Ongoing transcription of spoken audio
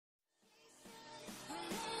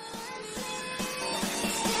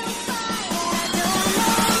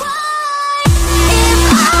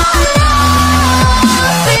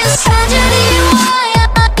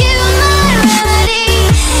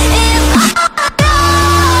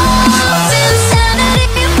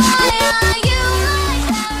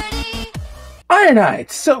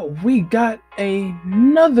Alright, so we got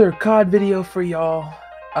another COD video for y'all.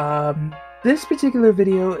 This particular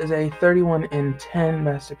video is a 31 in 10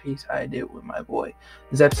 masterpiece I did with my boy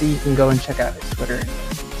Zepsy. You can go and check out his Twitter in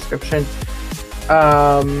the description.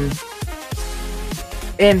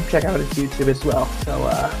 And check out his YouTube as well. So,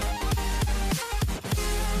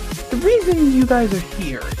 the reason you guys are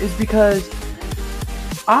here is because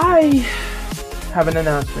I have an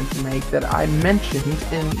announcement to make that I mentioned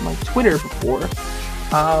in my Twitter before.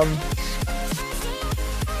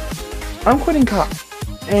 I'm quitting COD,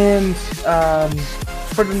 and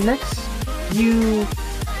for the next few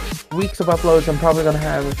weeks of uploads, I'm probably gonna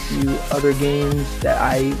have a few other games that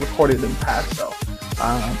I recorded in the past. So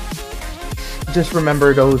just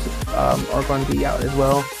remember those are going to be out as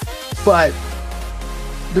well. But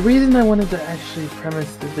the reason I wanted to actually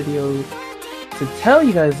premise the video to tell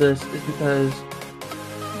you guys this is because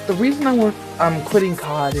the reason I'm quitting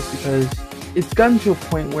COD is because it's gotten to a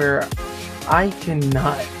point where I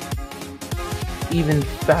cannot even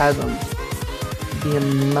fathom the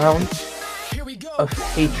amount of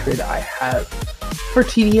hatred I have for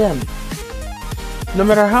TDM. No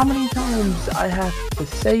matter how many times I have to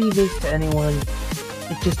say this to anyone,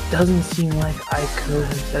 it just doesn't seem like I could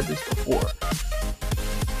have said this before.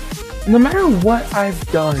 No matter what I've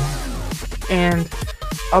done, and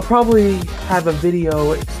I'll probably have a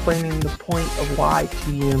video explaining the point of why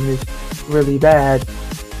TDM is really bad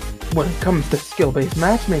when it comes to skill-based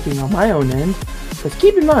matchmaking on my own end. Because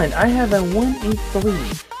keep in mind, I have a 183,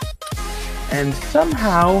 and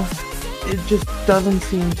somehow it just doesn't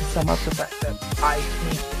seem to sum up the fact that I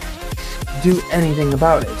can't do anything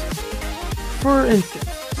about it. For instance,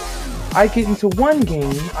 I get into one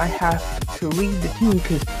game, I have to lead the team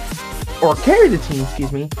or carry the team,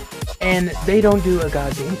 excuse me, and they don't do a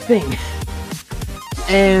goddamn thing.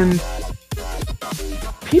 And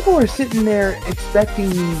people are sitting there expecting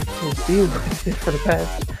me to deal with it for the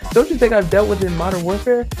past. Don't you think I've dealt with it in Modern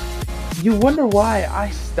Warfare? You wonder why I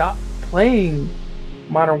stopped playing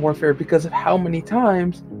Modern Warfare, because of how many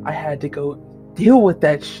times I had to go deal with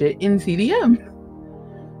that shit in CDM.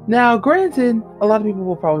 Now, granted, a lot of people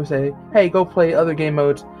will probably say, hey, go play other game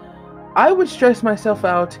modes. I would stress myself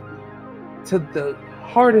out to the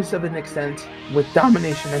hardest of an extent with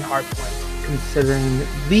domination and hardpoint, considering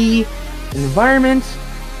the environment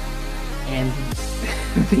and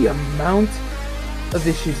the amount of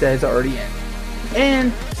issues that is already in.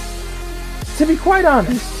 And to be quite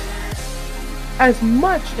honest, as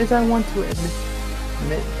much as I want to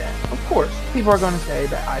admit that, of course, people are going to say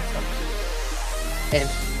that I suck, and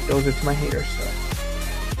those are to my haters. So.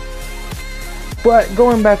 But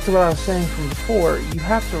going back to what I was saying from before, you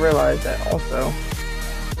have to realize that also,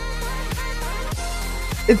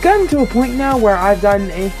 it's gotten to a point now where I've gotten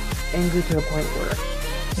angry to the point where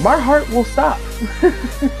my heart will stop.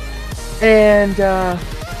 And,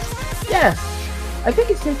 yeah, I think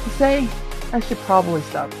it's safe to say I should probably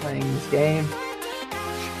stop playing this game.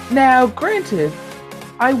 Now, granted,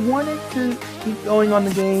 I wanted to keep going on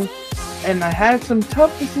the game, and I had some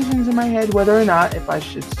tough decisions in my head whether or not if I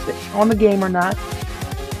should stick on the game or not.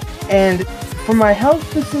 And for my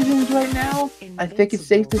health decisions right now, I think it's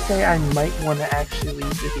safe to say I might want to actually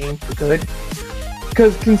leave the game for good.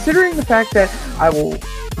 Because considering the fact that I will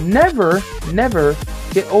never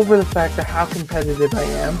get over the fact of how competitive I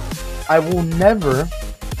am, I will never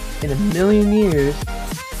in a million years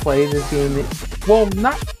play this game. Well,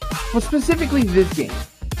 specifically this game.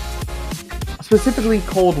 Specifically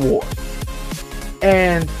Cold War.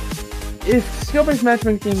 And if skill-based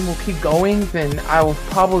matchmaking will keep going, then I will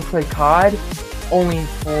probably play COD only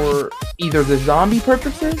for either the zombie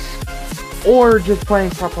purposes or just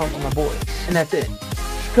playing prop hunt with my boys, and that's it.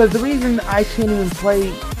 Because the reason I can't even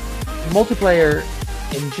play multiplayer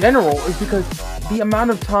in general is because the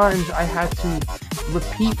amount of times I had to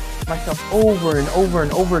repeat myself over and over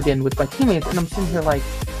and over again with my teammates, and I'm sitting here like,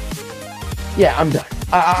 yeah, I'm done.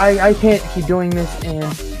 I can't keep doing this. And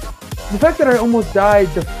the fact that I almost died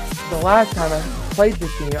the last time I played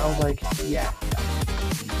this game, I was like, yeah,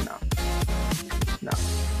 no.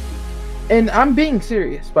 And I'm being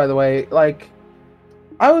serious, by the way. Like,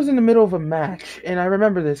 I was in the middle of a match, and I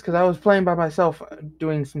remember this because I was playing by myself,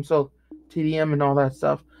 doing some TDM and all that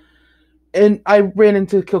stuff. And I ran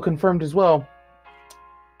into Kill Confirmed as well.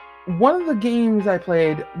 One of the games I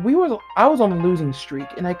played, I was on a losing streak,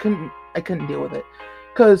 and I couldn't deal with it.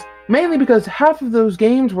 Mainly because half of those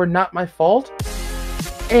games were not my fault,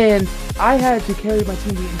 and I had to carry my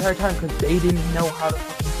team the entire time because they didn't know how to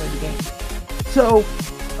fucking play the game. So,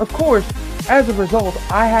 of course, as a result,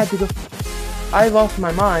 I lost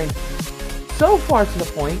my mind so far to the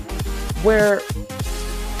point where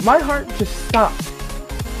My heart just stopped,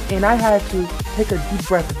 and I had to take a deep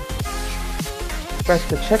breath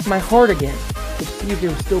to check my heart again to see if it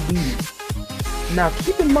was still beating. Now,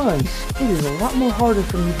 keep in mind, it is a lot more harder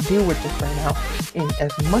for me to deal with this right now, and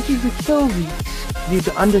as much as it kills you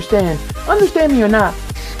to understand me or not,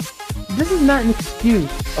 this is not an excuse,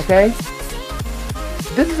 okay?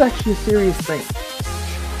 This is actually a serious thing.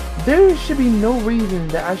 There should be no reason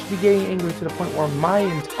that I should be getting angry to the point where my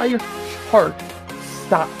entire heart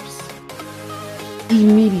stops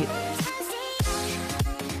immediately.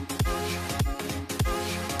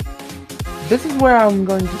 This is where I'm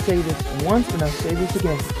going to say this once and I'll say this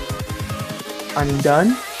again. I'm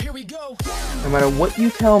done. Here we go. No matter what you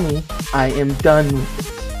tell me, I am done with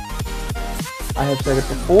this. I have said it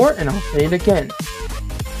before and I'll say it again.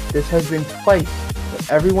 This has been twice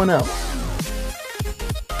for everyone else.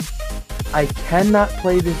 I cannot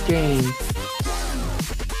play this game.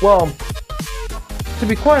 Well, to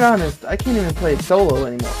be quite honest, I can't even play solo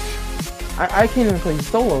anymore. I can't even play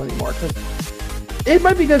solo anymore because it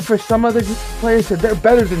might be good for some other players that they're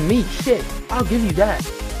better than me. Shit, I'll give you that.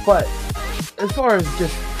 But as far as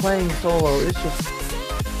just playing solo, it's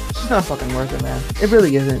just not fucking worth it, man. It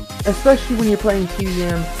really isn't. Especially when you're playing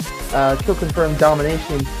TDM, Kill Confirmed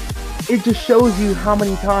Domination. It just shows you how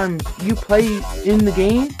many times you play in the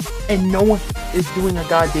game and no one is doing a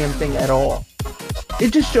goddamn thing at all.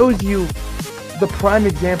 It just shows you the prime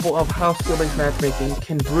example of how skill-based matchmaking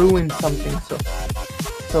can ruin something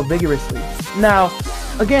so vigorously. Now,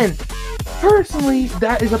 again, personally,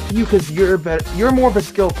 that is up to you because you're more of a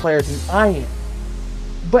skilled player than I am.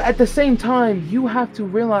 But at the same time, you have to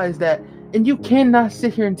realize that, and you cannot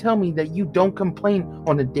sit here and tell me that you don't complain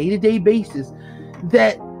on a day-to-day basis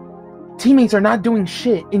that teammates are not doing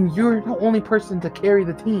shit and you're the only person to carry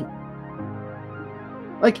the team.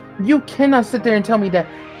 Like, you cannot sit there and tell me that,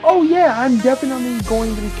 oh yeah, I'm definitely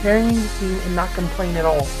going to be carrying the team and not complain at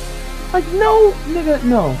all. Like, no, nigga,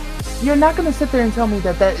 no. You're not going to sit there and tell me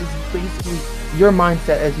that that is basically your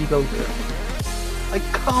mindset as you go through. Like,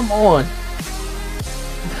 come on.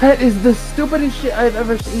 That is the stupidest shit I've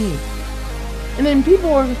ever seen. And then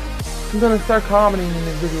people are going to start commenting in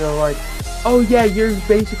this video like, oh yeah, you're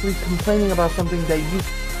basically complaining about something that you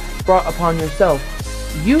brought upon yourself.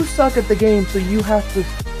 You suck at the game, so you have to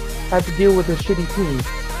deal with a shitty team.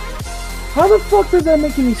 How the fuck does that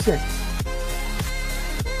make any sense?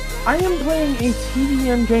 I am playing a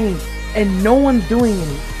TDM game and no one's doing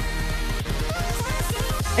anything.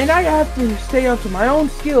 And I have to stay up to my own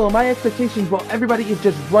skill and my expectations while everybody is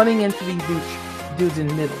just running into these dudes in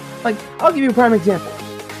the middle. Like, I'll give you a prime example.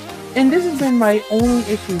 And this has been my only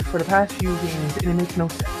issue for the past few games, and it makes no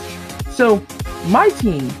sense. So, my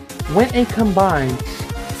team went and combined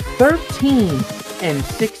 13 and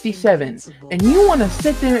 67. And you want to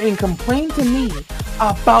sit there and complain to me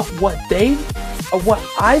about what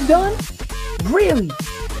I've done? Really?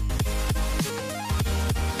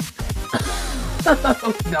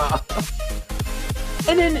 Nah.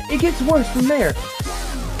 And then it gets worse from there.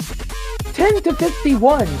 10 to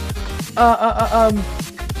 51.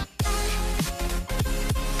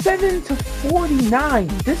 7 to 49.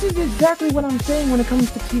 This is exactly what I'm saying when it comes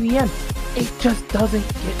to TDM. It just doesn't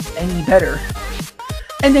get any better.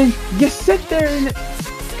 And then you sit there and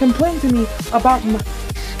complain to me about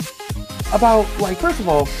like, first of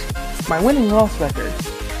all, my winning loss record.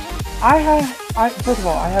 First of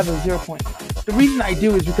all, I have a 0.9. The reason I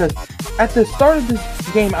do is because at the start of this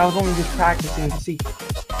game, I was only just practicing to see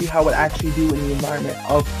how it actually do in the environment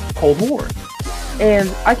of Cold War. And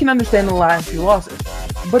I can understand the last few losses.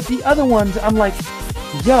 But the other ones, I'm like,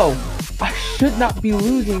 yo, I should not be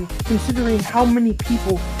losing considering how many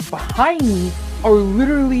people behind me are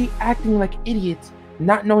literally acting like idiots,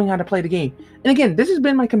 not knowing how to play the game. And again, this has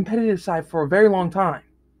been my competitive side for a very long time.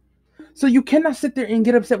 So you cannot sit there and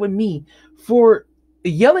get upset with me for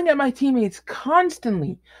yelling at my teammates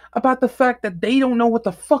constantly about the fact that they don't know what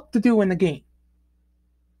the fuck to do in the game.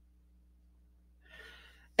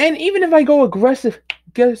 And even if I go aggressive,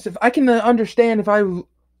 I can understand if I'm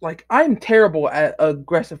terrible at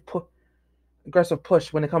aggressive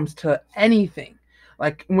push when it comes to anything.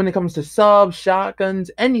 Like when it comes to subs, shotguns,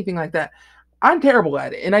 anything like that. I'm terrible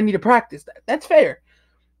at it and I need to practice that. That's fair.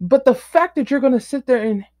 But the fact that you're going to sit there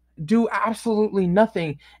and do absolutely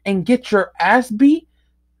nothing and get your ass beat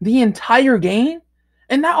the entire game,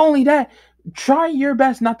 and not only that, try your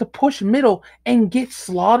best not to push middle and get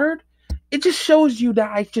slaughtered, it just shows you that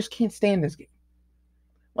I just can't stand this game.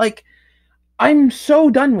 Like, I'm so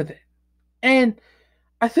done with it. And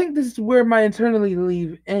I think this is where my eternity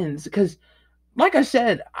leave ends, because like I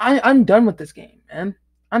said, I'm done with this game, man.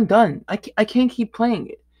 I'm done. I can't keep playing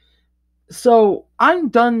it. So I'm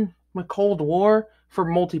done with Cold War for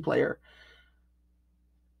multiplayer,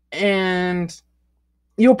 and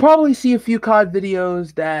you'll probably see a few COD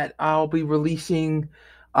videos that I'll be releasing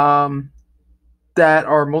um, that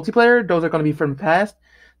are multiplayer. Those are going to be from the past.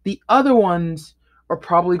 The other ones are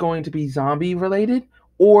probably going to be zombie related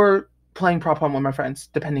or playing prop hunt with my friends,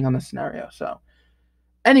 depending on the scenario. So,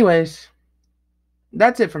 anyways,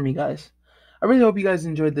 that's it for me, guys. I really hope you guys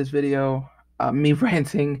enjoyed this video, me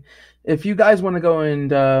ranting. If you guys want to go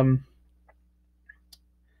and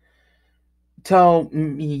tell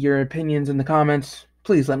me your opinions in the comments,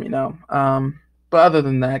 please let me know. But other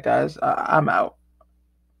than that, guys, I'm out.